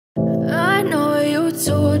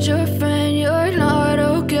told your friend you're not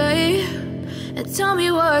okay, and tell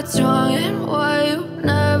me what's wrong and why you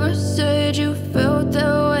never said you felt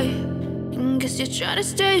that way. And guess you're trying to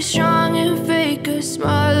stay strong and fake a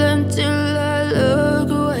smile until I look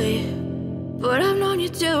away. But I've known you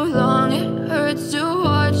too long, it hurts to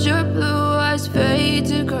watch your blue eyes fade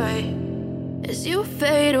to gray as you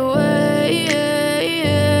fade away,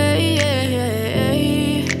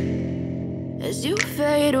 as you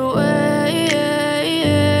fade away.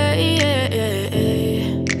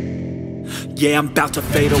 Yeah, I'm about to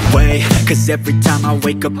fade away, cause every time I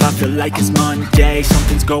wake up I feel like it's Monday.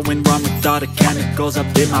 Something's going wrong with all the chemicals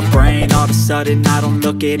up in my brain. All of a sudden I don't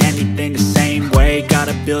look at anything the same way. Got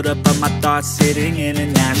a buildup of my thoughts sitting in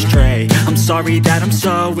an ashtray. I'm sorry that I'm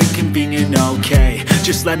so inconvenient, okay.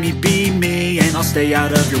 Just let me be me and I'll stay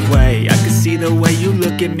out of your way. I can see the way you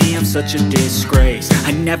look at me, I'm such a disgrace.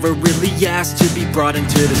 I never really asked to be brought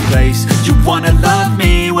into this place. You wanna love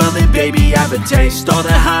me? Well then baby, have a taste. All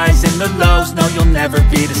the highs and the lows, no, you'll never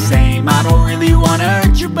be the same. I don't really wanna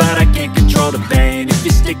hurt you, but I can't control the pain. If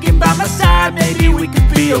you're sticking by my side, maybe we could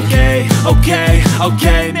be okay.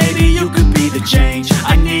 Okay, maybe you could be the change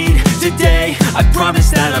I need today. I promise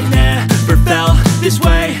that I've never felt this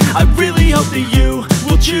way. I really hope that you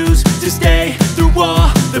will choose to stay through all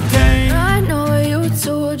the pain. I know you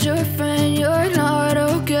told your friend you're not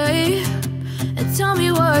okay, and tell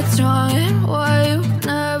me what's wrong and why you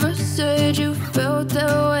never said you felt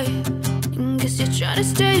that way. Guess you're trying to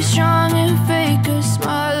stay strong and fake a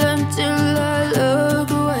smile until I look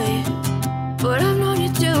away. But I've known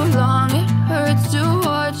you too long, it hurts to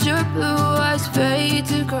watch your blue eyes fade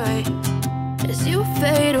to gray as you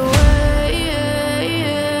fade away,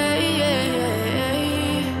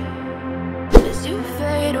 as you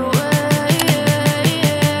fade away,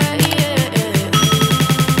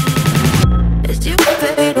 as you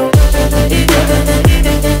fade away.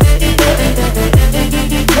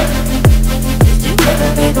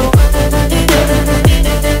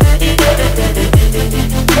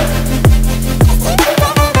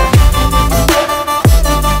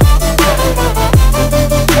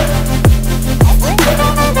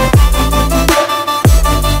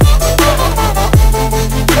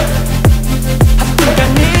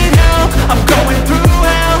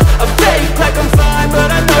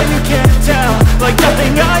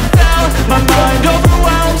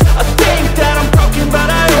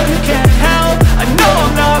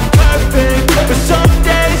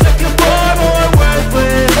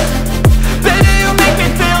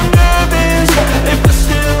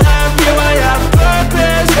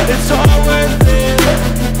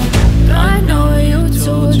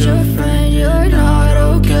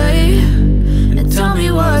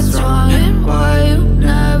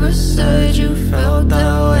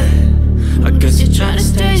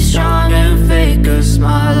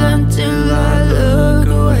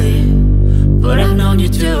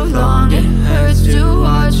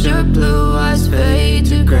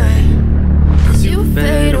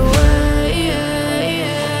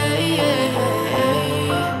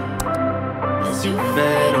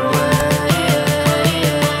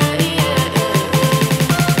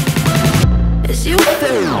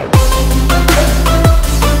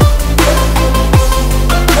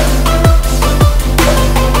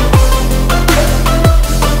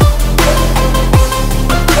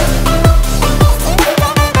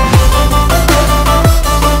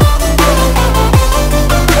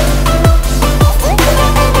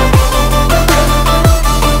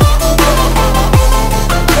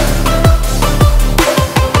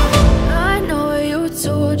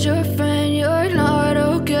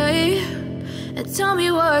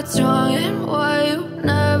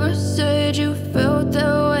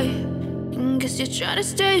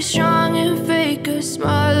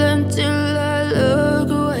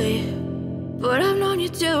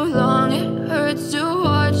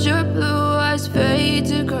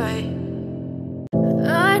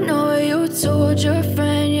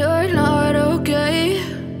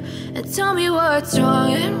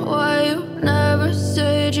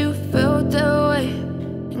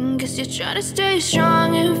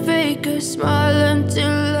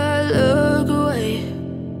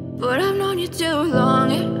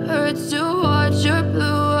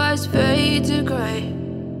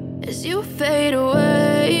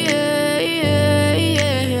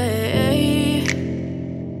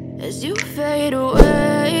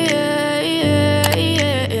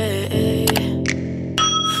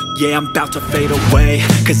 Yeah, I'm about to fade away,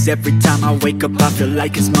 cause every time I wake up I feel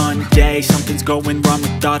like it's Monday. Something's going wrong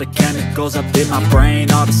with all the chemicals up in my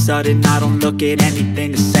brain. All of a sudden I don't look at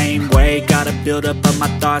anything the same way. Gotta build up of my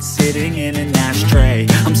thoughts sitting in an ashtray.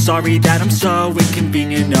 I'm sorry that I'm so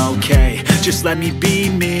inconvenient, okay. Just let me be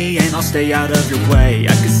me and I'll stay out of your way.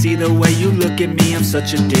 I can see the way you look at me, I'm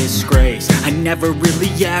such a disgrace. I never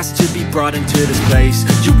really asked to be brought into this place.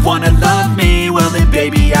 You wanna love me? Well then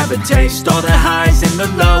baby, have a taste. All the highs and the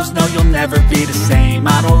lows, no you'll never be the same.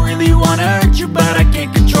 I don't really wanna hurt you, but I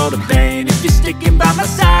can't control the pain. If you're sticking by my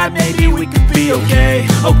side, maybe we could be okay.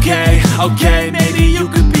 Okay, maybe you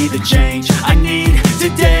could be the change I need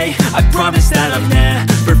today. I promise that I've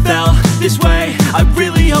never felt this way. I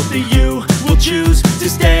really hope that you will choose to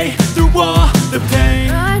stay through all the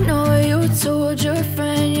pain. I know you told your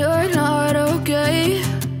friend you're not okay,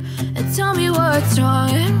 and tell me what's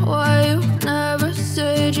wrong and why you never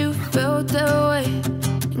said you felt that way.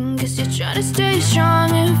 And guess you're trying to stay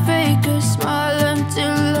strong and fake